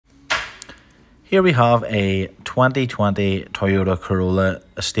Here we have a 2020 Toyota Corolla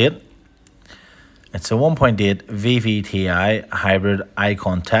Estate. It's a 1.8 VVT-I hybrid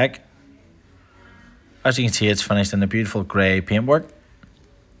Icon Tech. As you can see, it's finished in a beautiful grey paintwork.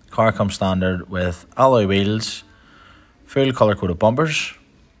 Car comes standard with alloy wheels, full colour coded bumpers.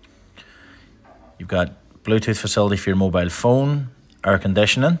 You've got Bluetooth facility for your mobile phone, air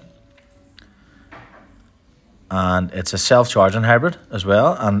conditioning, and it's a self-charging hybrid as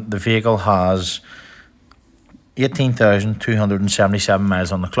well, and the vehicle has 18,277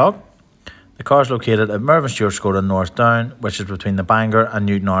 miles on the clock. The car is located at Mervyn, Stewart, ŠKODA, Northdown, which is between the Bangor and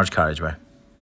Newtownards carriageway.